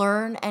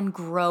learn and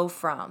grow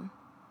from.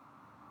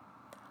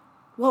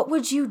 What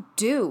would you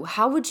do?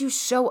 How would you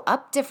show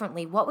up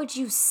differently? What would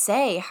you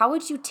say? How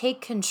would you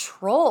take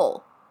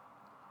control?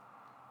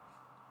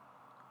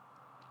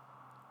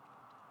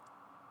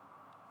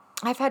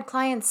 I've had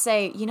clients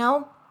say,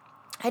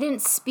 I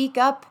didn't speak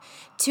up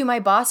to my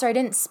boss, or I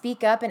didn't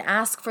speak up and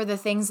ask for the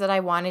things that I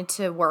wanted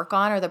to work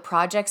on, or the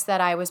projects that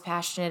I was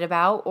passionate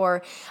about,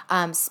 or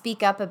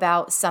speak up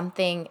about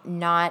something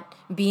not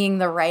being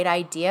the right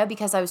idea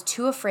because I was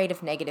too afraid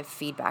of negative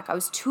feedback. I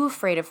was too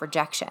afraid of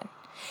rejection.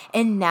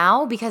 And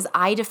now, because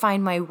I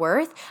define my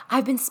worth,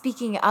 I've been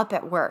speaking up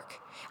at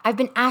work. I've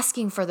been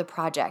asking for the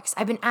projects.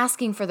 I've been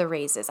asking for the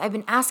raises. I've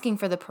been asking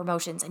for the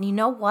promotions. And you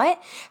know what?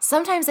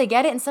 Sometimes I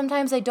get it and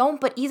sometimes I don't.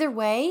 But either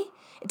way,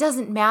 it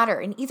doesn't matter.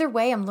 And either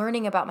way, I'm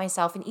learning about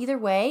myself. And either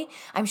way,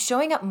 I'm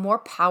showing up more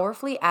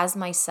powerfully as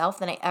myself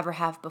than I ever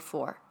have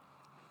before.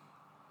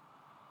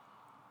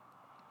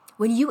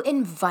 When you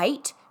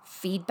invite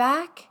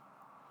feedback,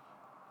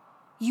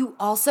 you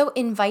also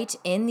invite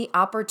in the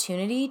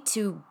opportunity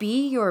to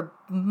be your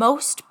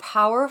most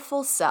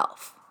powerful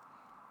self,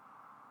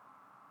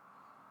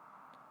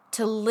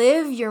 to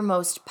live your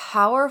most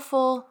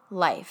powerful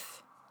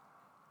life.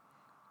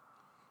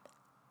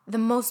 The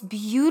most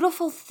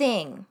beautiful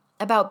thing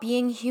about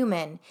being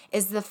human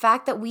is the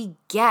fact that we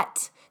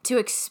get to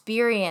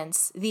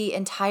experience the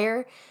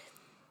entire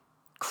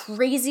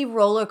crazy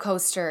roller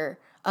coaster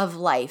of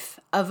life,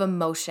 of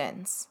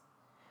emotions.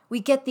 We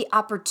get the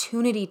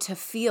opportunity to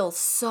feel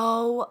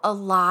so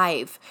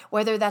alive,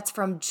 whether that's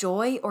from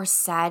joy or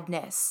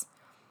sadness.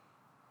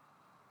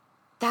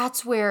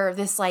 That's where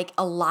this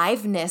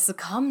aliveness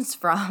comes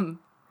from.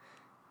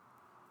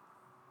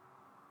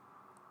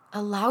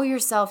 Allow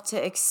yourself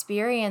to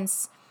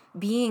experience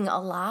being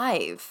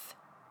alive.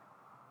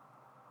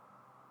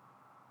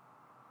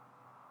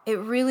 It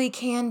really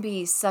can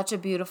be such a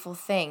beautiful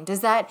thing.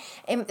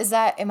 Am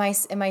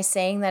I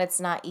saying that it's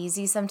not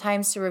easy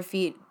sometimes to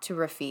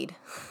refeed?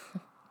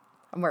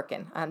 I'm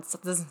working on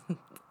this.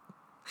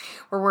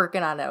 We're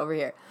working on it over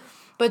here.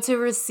 But to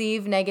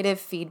receive negative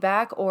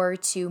feedback, or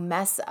to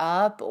mess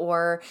up,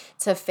 or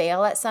to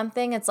fail at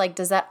something, it's like,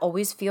 does that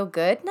always feel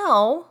good?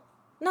 No.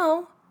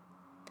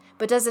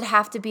 But does it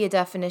have to be a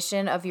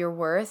definition of your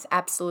worth?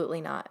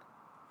 Absolutely not.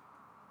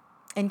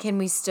 And can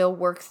we still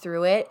work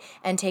through it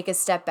and take a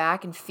step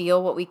back and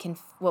feel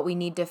what we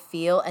need to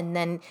feel, and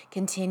then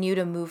continue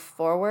to move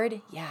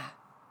forward? Yeah.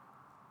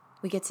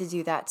 We get to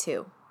do that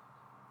too.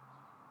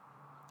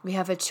 We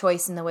have a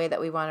choice in the way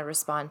that we want to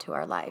respond to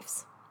our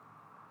lives,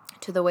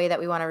 to the way that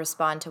we want to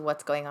respond to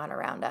what's going on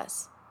around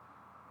us.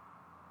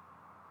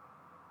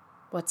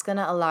 What's going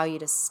to allow you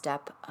to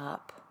step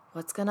up?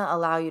 What's going to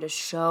allow you to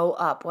show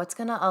up? What's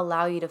going to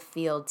allow you to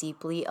feel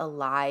deeply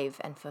alive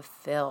and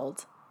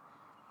fulfilled?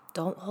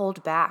 Don't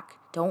hold back.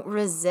 Don't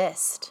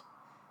resist.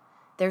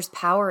 There's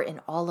power in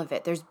all of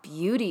it. There's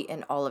beauty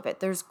in all of it.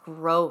 There's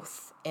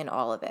growth in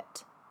all of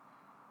it.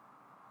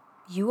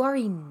 You are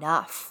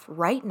enough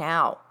right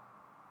now.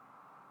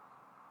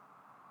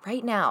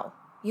 Right now.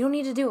 You don't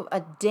need to do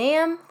a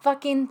damn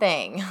fucking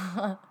thing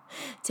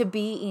to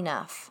be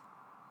enough.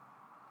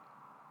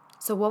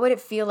 So what would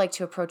it feel like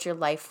to approach your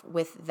life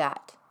with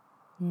that?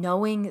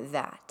 Knowing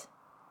that.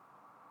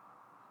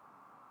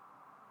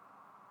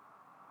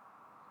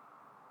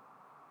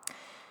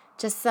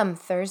 just some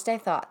Thursday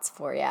thoughts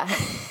for you.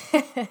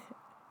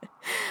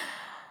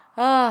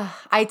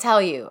 I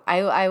tell you,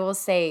 I will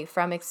say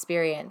from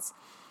experience,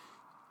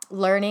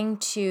 learning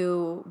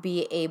to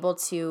be able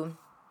to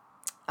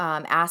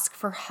ask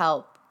for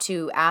help,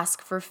 to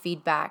ask for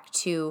feedback,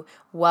 to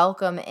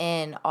welcome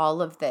in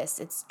all of this,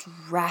 it's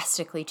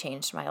drastically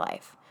changed my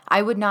life.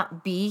 I would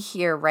not be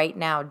here right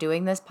now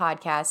doing this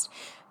podcast,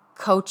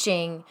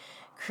 coaching,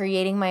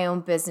 creating my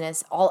own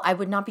business. I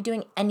would not be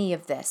doing any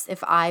of this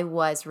if I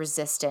was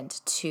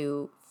resistant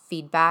to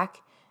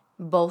feedback,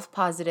 both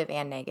positive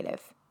and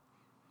negative,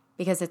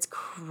 because it's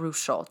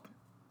crucial.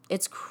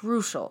 It's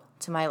crucial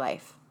to my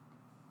life.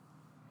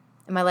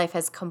 And my life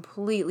has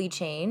completely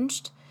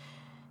changed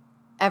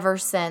ever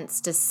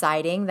since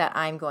deciding that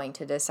I'm going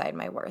to decide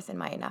my worth and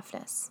my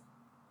enoughness.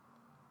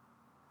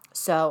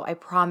 So I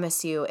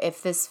promise you,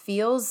 if this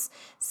feels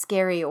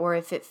scary, or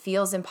if it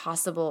feels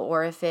impossible,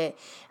 or if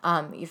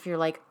you're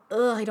like,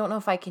 ugh, I don't know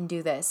if I can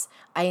do this,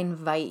 I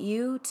invite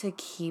you to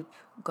keep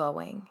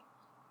going,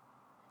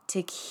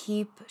 to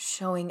keep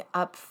showing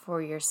up for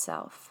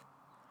yourself.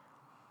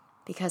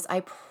 Because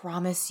I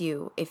promise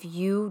you, if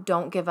you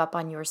don't give up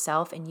on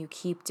yourself and you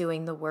keep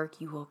doing the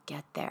work, you will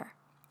get there.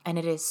 And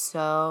it is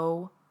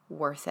so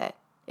worth it.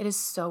 It is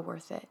so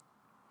worth it.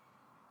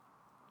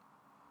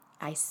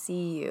 I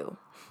see you.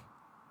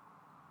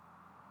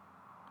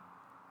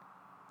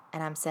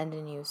 And I'm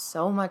sending you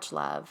so much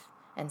love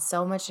and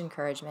so much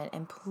encouragement.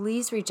 And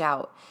please reach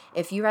out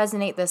if you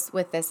resonate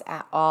with this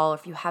at all,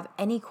 if you have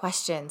any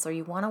questions, or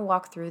you want to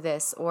walk through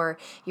this, or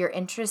you're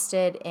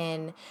interested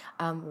in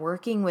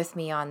working with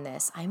me on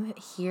this. I'm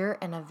here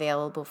and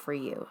available for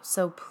you.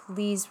 So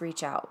please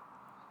reach out.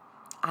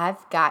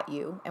 I've got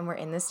you, and we're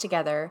in this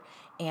together,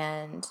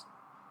 and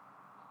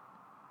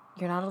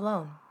you're not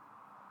alone.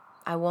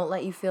 I won't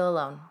let you feel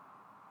alone.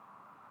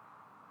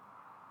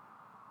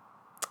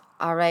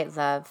 All right,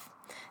 love.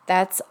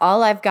 That's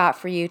all I've got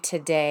for you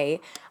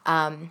today.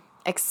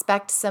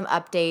 Expect some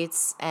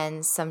updates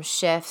and some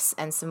shifts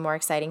and some more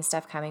exciting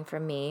stuff coming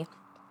from me.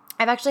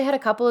 I've actually had a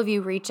couple of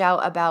you reach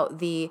out about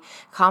the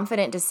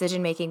Confident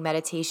Decision-Making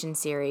Meditation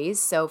series.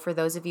 So for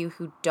those of you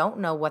who don't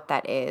know what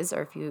that is,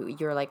 or if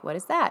you're like, what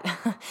is that?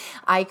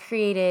 I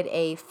created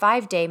a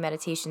 5-day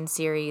meditation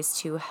series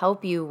to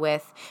help you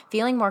with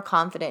feeling more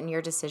confident in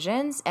your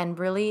decisions and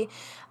really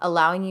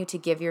allowing you to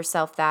give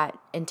yourself that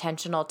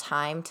intentional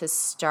time to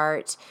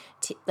start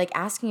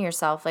asking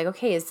yourself,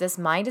 okay, is this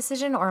my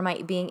decision, or am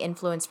I being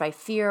influenced by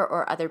fear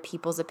or other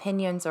people's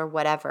opinions or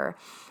whatever?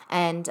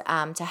 And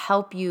to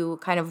help you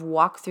kind of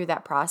walk through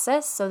that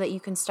process so that you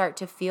can start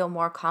to feel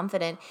more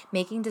confident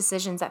making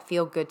decisions that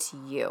feel good to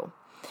you.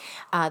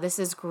 This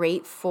is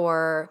great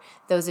for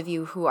those of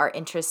you who are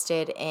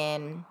interested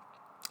in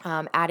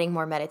adding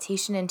more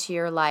meditation into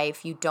your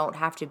life. You don't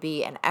have to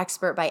be an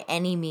expert by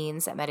any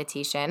means at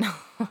meditation.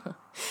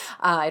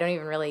 I don't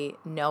even really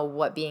know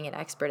what being an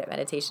expert at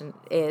meditation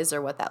is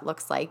or what that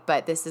looks like,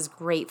 but this is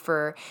great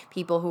for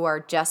people who are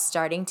just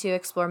starting to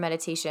explore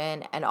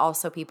meditation, and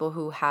also people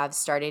who have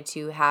started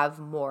to have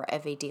more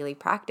of a daily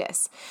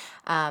practice.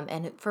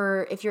 And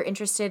if you're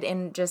interested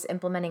in just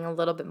implementing a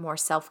little bit more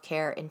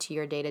self-care into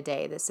your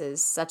day-to-day, this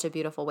is such a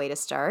beautiful way to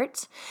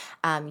start.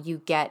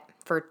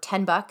 For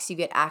 $10, you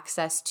get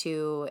access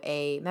to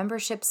a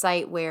membership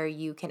site where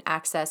you can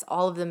access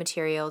all of the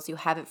materials. You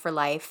have it for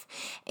life.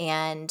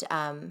 And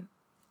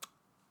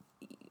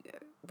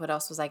what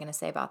else was I going to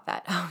say about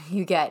that?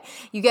 You get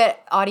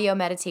audio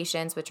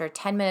meditations, which are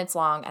 10 minutes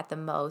long at the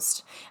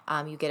most.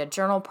 You get a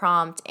journal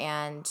prompt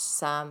and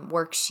some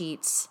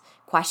worksheets,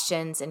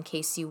 questions in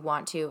case you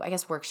want to. I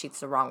guess worksheet's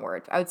the wrong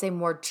word. I would say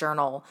more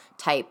journal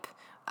type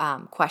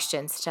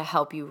questions to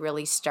help you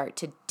really start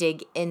to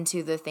dig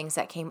into the things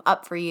that came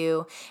up for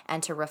you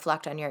and to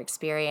reflect on your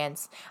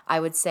experience. I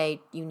would say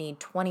you need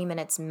 20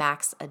 minutes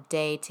max a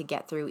day to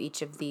get through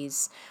each of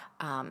these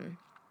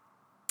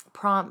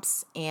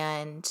prompts,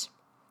 and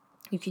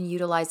you can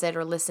utilize it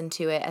or listen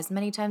to it as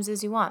many times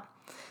as you want.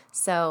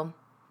 So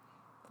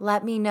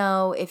let me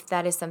know if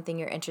that is something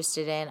you're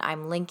interested in.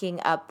 I'm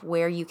linking up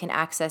where you can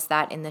access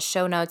that in the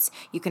show notes.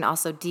 You can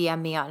also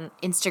DM me on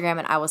Instagram,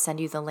 and I will send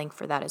you the link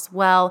for that as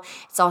well.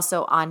 It's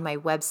also on my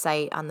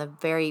website on the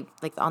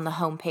on the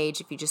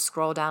homepage. If you just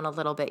scroll down a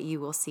little bit,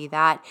 you will see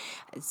that.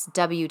 It's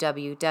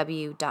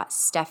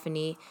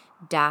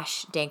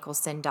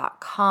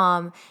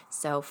www.stephanie-dankelson.com.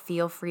 So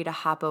feel free to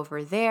hop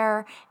over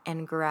there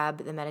and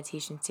grab the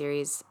meditation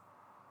series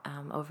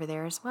over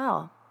there as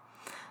well.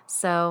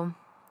 So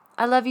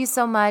I love you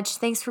so much.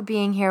 Thanks for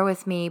being here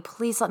with me.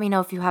 Please let me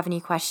know if you have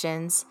any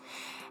questions,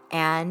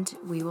 and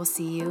we will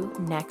see you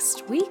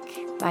next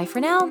week. Bye for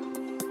now.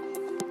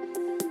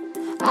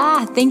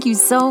 Thank you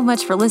so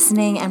much for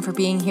listening and for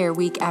being here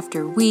week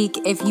after week.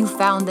 If you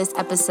found this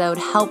episode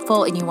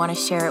helpful and you want to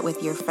share it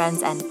with your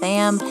friends and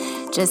fam,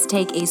 just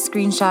take a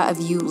screenshot of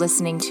you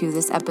listening to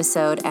this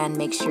episode and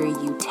make sure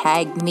you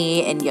tag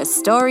me in your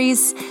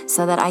stories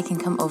so that I can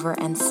come over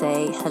and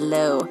say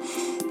hello.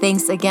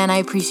 Thanks again. I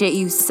appreciate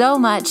you so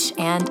much.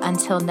 And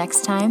until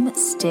next time,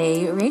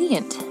 stay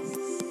radiant.